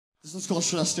This one's called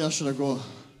Should I Stay or Should I Go?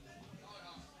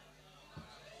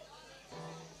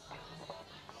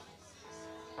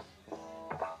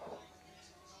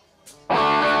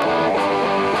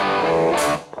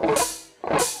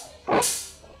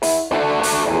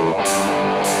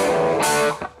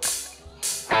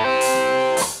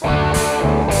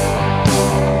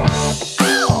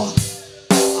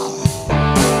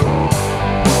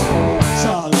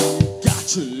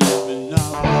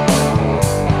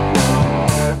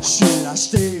 Should I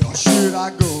stay or should I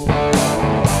go?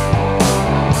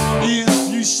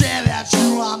 If you say that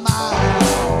you are mine,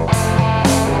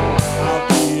 I'll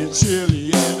be until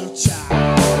the end of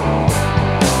time.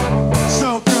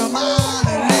 So come on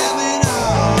and let me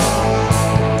know.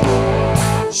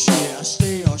 Should I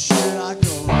stay or should I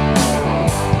go?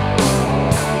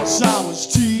 It's always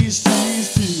tease,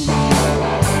 tease, tease. You're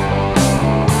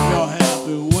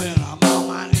happy when I'm on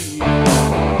my knees.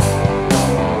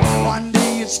 One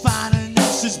day it's fine and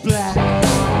this is black.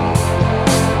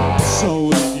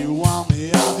 So if you want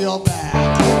me off your back,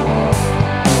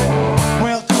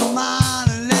 well come on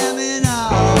and let me know.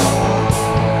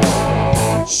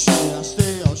 Should I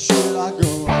stay or should I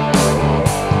go?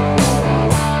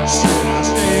 Should I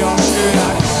stay or should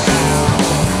I go now?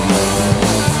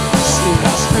 Should I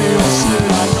stay or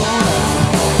should I go now?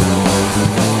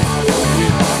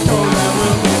 If I go there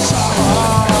will be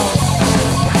sorrow.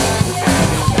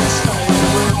 Stay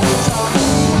with me sorrow.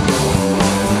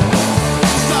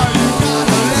 So you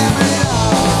gotta let me know.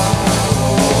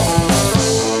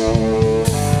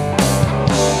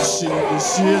 See,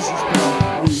 decisions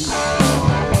make me.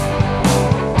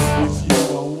 If you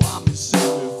don't want me, set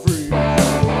me free.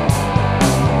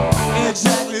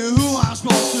 Exactly who I'm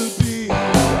supposed to be.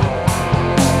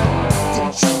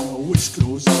 Don't you know which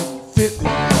clothes even fit me?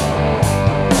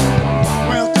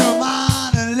 Well, come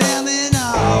on and let me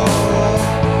know.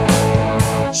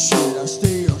 Should I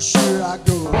stay or should I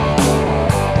go?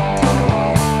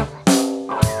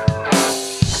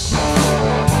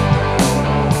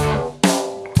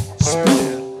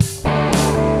 Spin.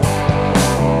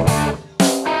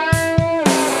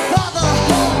 Father,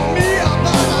 hold me up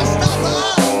by my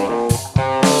stomach.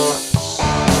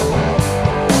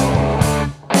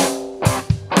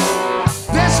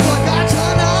 That's what I got to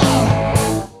know.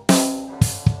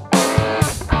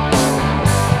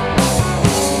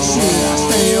 Should I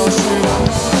stay or should I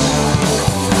go?